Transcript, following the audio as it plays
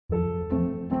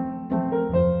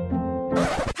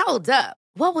Hold up.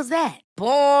 What was that?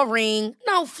 Boring.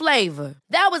 No flavor.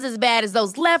 That was as bad as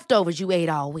those leftovers you ate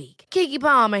all week. Keke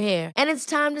Palmer here, and it's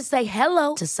time to say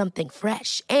hello to something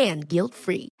fresh and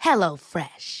guilt-free. Hello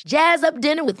Fresh. Jazz up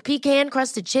dinner with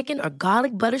pecan-crusted chicken or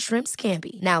garlic butter shrimp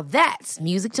scampi. Now that's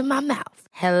music to my mouth.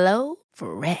 Hello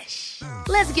Fresh.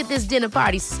 Let's get this dinner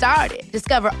party started.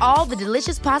 Discover all the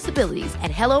delicious possibilities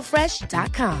at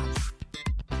hellofresh.com.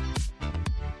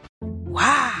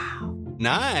 Wow.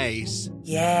 Nice.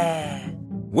 Yeah.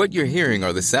 What you're hearing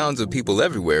are the sounds of people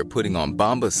everywhere putting on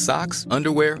Bombas socks,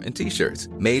 underwear, and T-shirts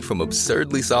made from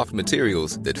absurdly soft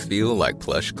materials that feel like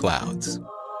plush clouds.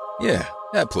 Yeah,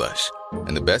 that plush.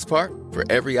 And the best part? For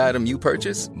every item you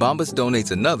purchase, Bombas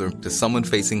donates another to someone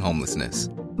facing homelessness.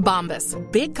 Bombas.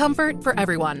 Big comfort for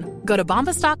everyone. Go to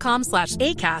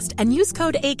bombas.com/ACAST and use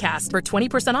code ACAST for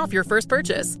 20% off your first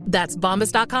purchase. That's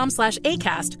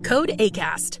bombas.com/ACAST. Code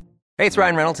ACAST. Hey, it's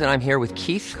Ryan Reynolds, and I'm here with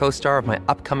Keith, co-star of my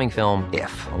upcoming film,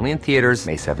 If, only in theaters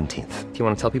May 17th. Do you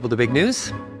want to tell people the big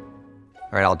news?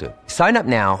 All right, I'll do it. Sign up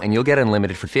now and you'll get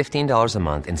unlimited for $15 a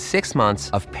month and 6 months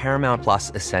of Paramount Plus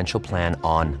Essential Plan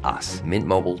on us.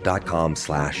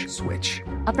 MintMobile.com/switch.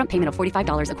 Upfront payment of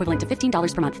 $45 equivalent to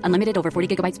 $15 per month. Unlimited over 40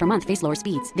 gigabytes per month. Face lower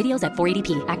speeds. Videos at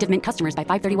 480p. Active Mint customers by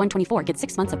 531.24 get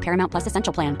 6 months of Paramount Plus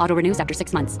Essential Plan. Auto renews after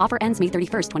 6 months. Offer ends May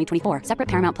 31st, 2024. Separate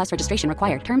Paramount Plus registration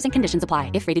required. Terms and conditions apply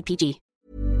if rated PG.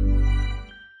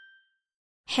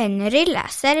 Henry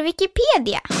läser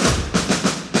Wikipedia.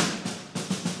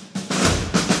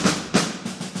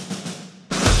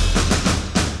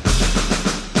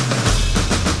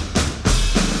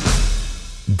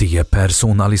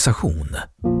 Depersonalisation.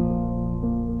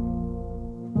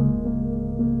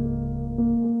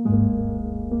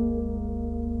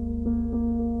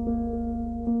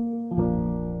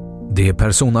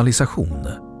 Depersonalisation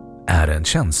är en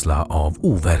känsla av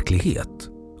overklighet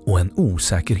och en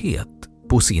osäkerhet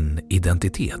på sin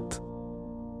identitet.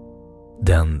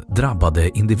 Den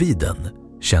drabbade individen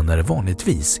känner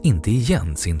vanligtvis inte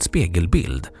igen sin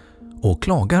spegelbild och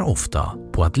klagar ofta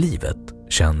på att livet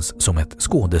känns som ett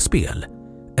skådespel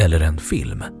eller en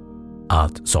film.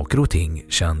 Att saker och ting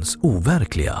känns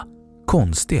overkliga,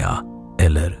 konstiga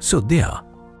eller suddiga.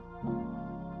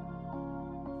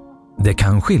 Det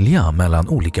kan skilja mellan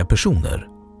olika personer.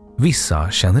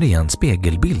 Vissa känner igen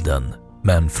spegelbilden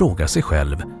men frågar sig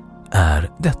själv, är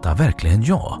detta verkligen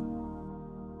jag?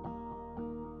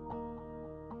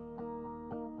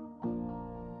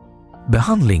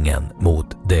 Behandlingen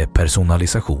mot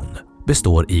depersonalisation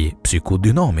består i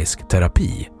psykodynamisk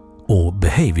terapi och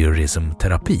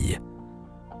behaviorism-terapi.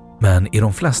 Men i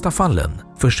de flesta fallen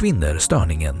försvinner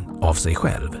störningen av sig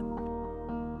själv.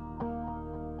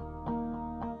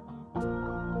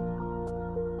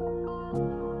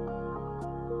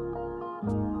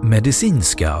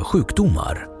 Medicinska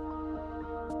sjukdomar.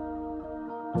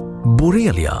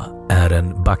 Borrelia är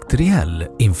en bakteriell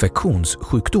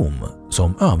infektionssjukdom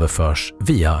som överförs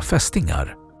via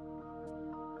fästingar.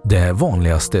 Det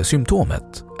vanligaste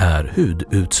symptomet är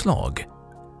hudutslag,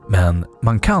 men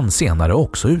man kan senare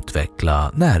också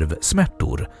utveckla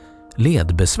nervsmärtor,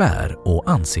 ledbesvär och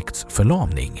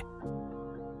ansiktsförlamning.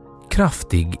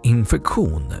 Kraftig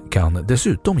infektion kan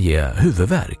dessutom ge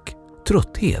huvudvärk,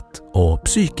 trötthet och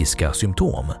psykiska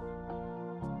symptom.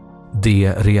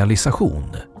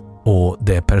 Derealisation och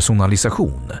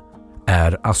depersonalisation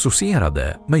är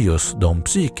associerade med just de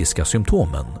psykiska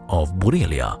symptomen av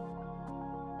borrelia.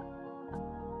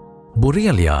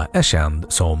 Borrelia är känd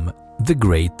som The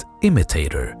Great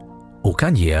Imitator och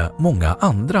kan ge många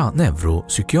andra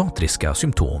neuropsykiatriska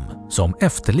symptom som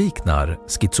efterliknar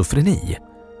schizofreni,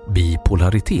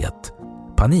 bipolaritet,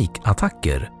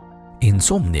 panikattacker,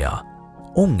 insomnia,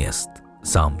 ångest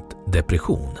samt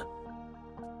depression.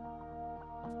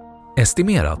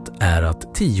 Estimerat är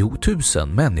att 10 000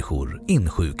 människor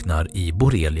insjuknar i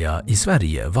borrelia i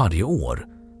Sverige varje år.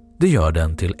 Det gör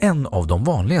den till en av de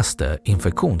vanligaste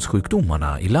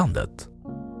infektionssjukdomarna i landet.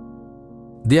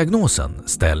 Diagnosen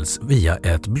ställs via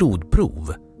ett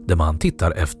blodprov där man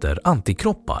tittar efter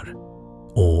antikroppar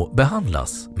och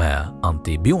behandlas med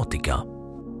antibiotika.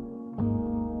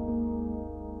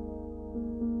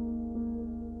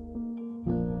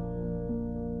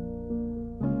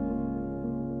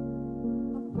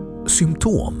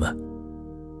 Symptom.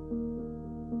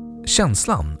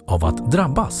 Känslan av att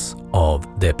drabbas av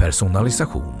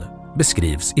depersonalisation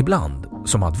beskrivs ibland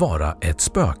som att vara ett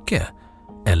spöke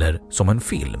eller som en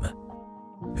film.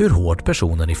 Hur hårt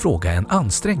personen i fråga än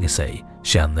anstränger sig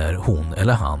känner hon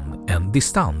eller han en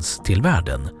distans till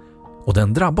världen och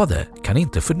den drabbade kan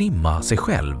inte förnimma sig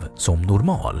själv som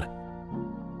normal.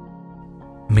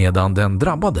 medan den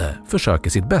drabbade försöker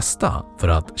sitt bästa för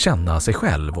att känna sig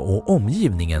själv och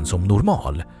omgivningen som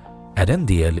normal, är det en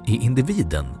del i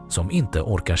individen som inte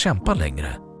orkar kämpa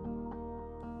längre.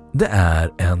 Det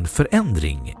är en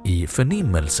förändring i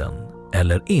förnimmelsen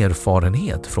eller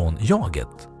erfarenhet från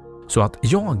jaget, så att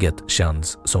jaget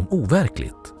känns som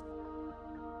overkligt.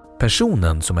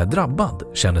 Personen som är drabbad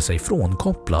känner sig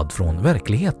frånkopplad från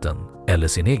verkligheten eller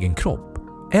sin egen kropp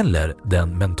eller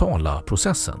den mentala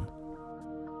processen.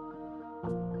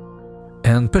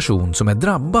 En person som är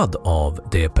drabbad av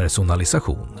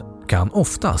depersonalisation kan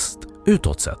oftast,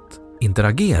 utåt sett,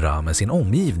 interagera med sin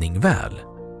omgivning väl.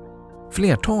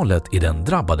 Flertalet i den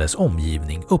drabbades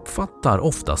omgivning uppfattar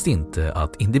oftast inte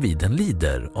att individen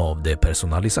lider av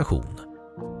depersonalisation.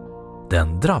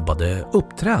 Den drabbade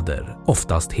uppträder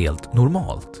oftast helt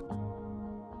normalt.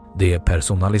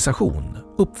 Depersonalisation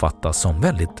uppfattas som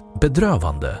väldigt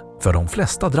bedrövande för de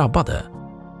flesta drabbade.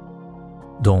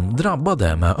 De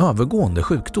drabbade med övergående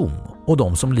sjukdom och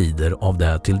de som lider av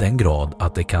det till den grad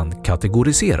att det kan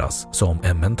kategoriseras som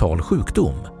en mental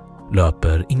sjukdom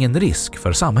löper ingen risk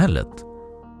för samhället.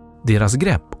 Deras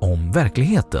grepp om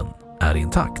verkligheten är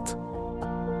intakt.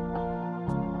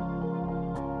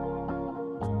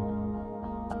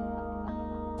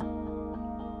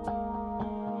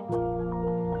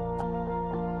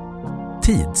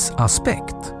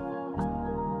 Tidsaspekt.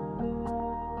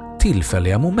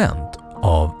 Tillfälliga moment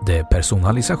av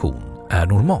depersonalisation är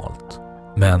normalt,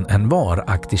 men en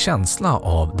varaktig känsla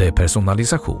av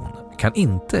depersonalisation kan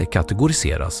inte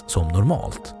kategoriseras som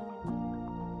normalt.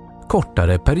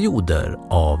 Kortare perioder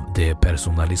av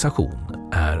depersonalisation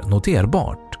är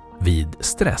noterbart vid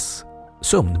stress,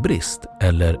 sömnbrist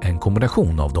eller en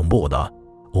kombination av de båda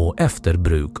och efter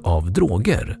bruk av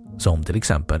droger som till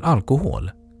exempel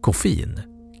alkohol, koffein,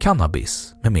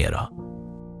 cannabis med mera.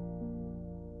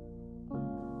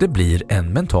 Det blir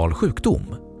en mental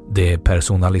sjukdom,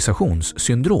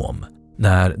 depersonalisationssyndrom,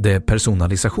 när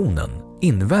depersonalisationen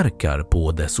inverkar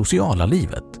på det sociala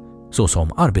livet,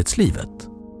 såsom arbetslivet.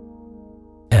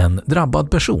 En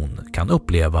drabbad person kan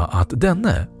uppleva att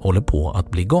denne håller på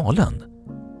att bli galen,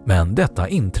 men detta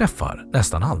inträffar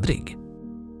nästan aldrig.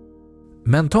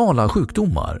 Mentala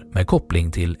sjukdomar med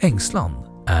koppling till ängslan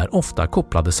är ofta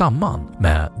kopplade samman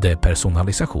med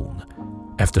depersonalisation,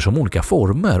 eftersom olika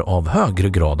former av högre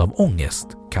grad av ångest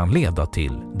kan leda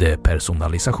till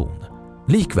depersonalisation.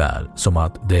 Likväl som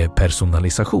att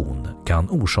depersonalisation kan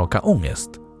orsaka ångest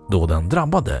då den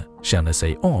drabbade känner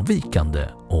sig avvikande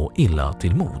och illa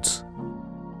till mods.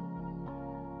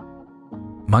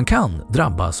 Man kan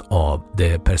drabbas av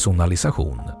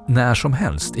depersonalisation när som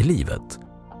helst i livet,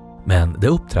 men det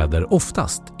uppträder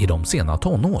oftast i de sena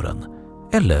tonåren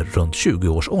eller runt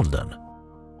 20-årsåldern.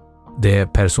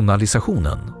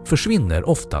 Depersonalisationen försvinner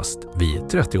oftast vid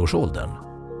 30-årsåldern.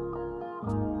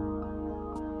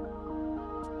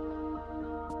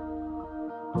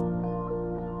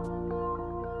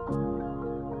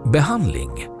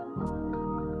 Behandling.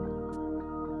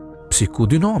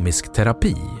 Psykodynamisk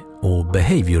terapi och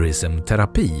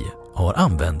behaviorism-terapi har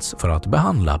använts för att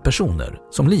behandla personer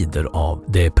som lider av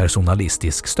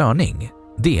depersonalistisk störning,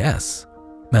 DS.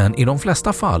 Men i de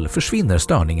flesta fall försvinner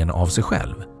störningen av sig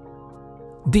själv.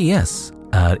 DS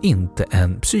är inte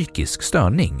en psykisk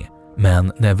störning,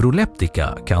 men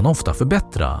neuroleptika kan ofta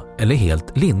förbättra eller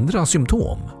helt lindra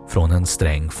symptom från en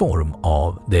sträng form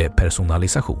av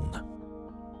depersonalisation.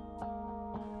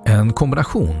 En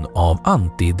kombination av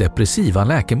antidepressiva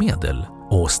läkemedel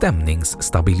och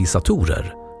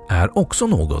stämningsstabilisatorer är också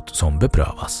något som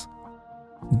beprövas.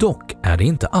 Dock är det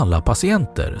inte alla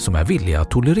patienter som är villiga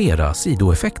att tolerera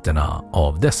sidoeffekterna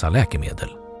av dessa läkemedel.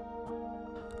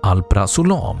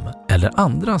 Alprazolam eller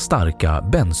andra starka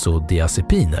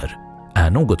benzodiazepiner är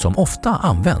något som ofta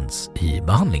används i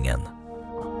behandlingen.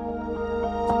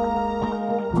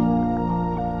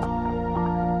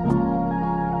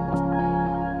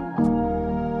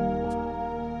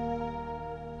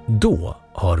 Då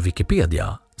har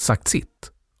Wikipedia sagt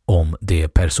sitt om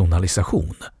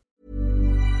depersonalisation.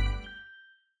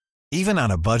 Even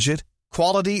on a budget,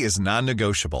 quality is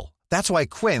non-negotiable. That's why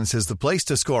Quince is the place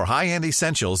to score high-end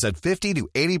essentials at 50 to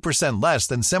 80% less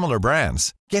than similar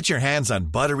brands. Get your hands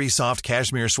on buttery soft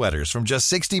cashmere sweaters from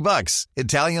just $60,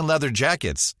 Italian leather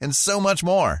jackets, and so much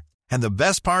more. And the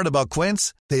best part about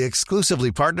Quince, they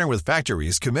exclusively partner with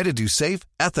factories committed to safe,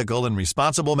 ethical, and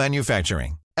responsible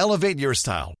manufacturing. Elevate your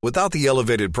style without the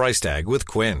elevated price tag with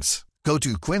Quince. Go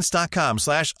to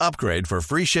quince.com/upgrade for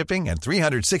free shipping and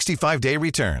 365-day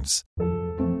returns.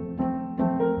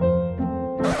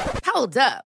 Hold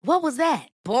up. What was that?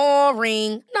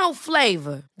 Boring. No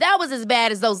flavor. That was as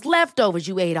bad as those leftovers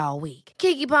you ate all week.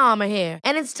 Keke Palmer here,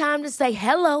 and it's time to say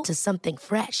hello to something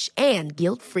fresh and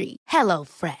guilt-free. Hello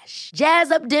Fresh.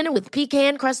 Jazz up dinner with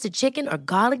pecan-crusted chicken or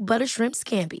garlic butter shrimp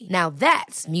scampi. Now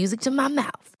that's music to my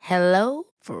mouth. Hello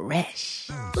Fresh.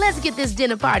 Let's get this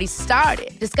dinner party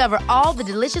started. Discover all the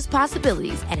delicious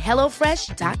possibilities at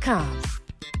hellofresh.com.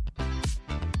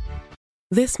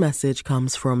 This message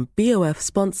comes from BOF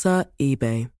sponsor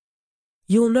eBay.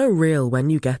 You'll know real when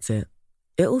you get it.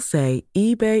 It'll say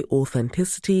eBay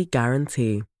Authenticity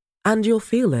Guarantee. And you'll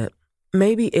feel it.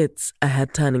 Maybe it's a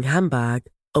head-turning handbag,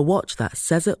 a watch that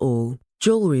says it all,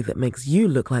 jewelry that makes you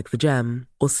look like the gem,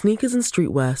 or sneakers and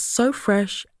streetwear so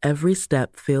fresh every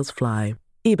step feels fly.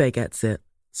 eBay gets it.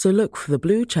 So look for the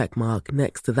blue check mark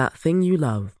next to that thing you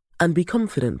love. And be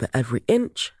confident that every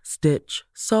inch, stitch,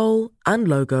 sole, and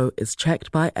logo is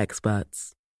checked by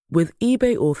experts. With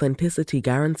eBay Authenticity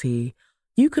Guarantee,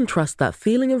 you can trust that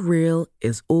feeling of real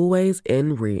is always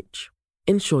in reach.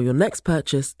 Ensure your next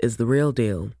purchase is the real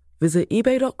deal. Visit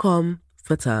ebay.com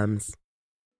for terms.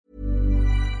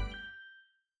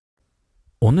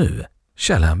 Och nu,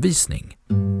 källhänvisning.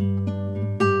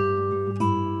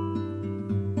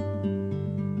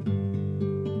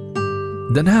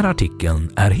 Den här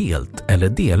artikeln är helt eller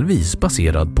delvis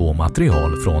baserad på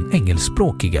material från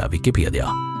engelskspråkiga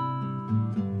Wikipedia.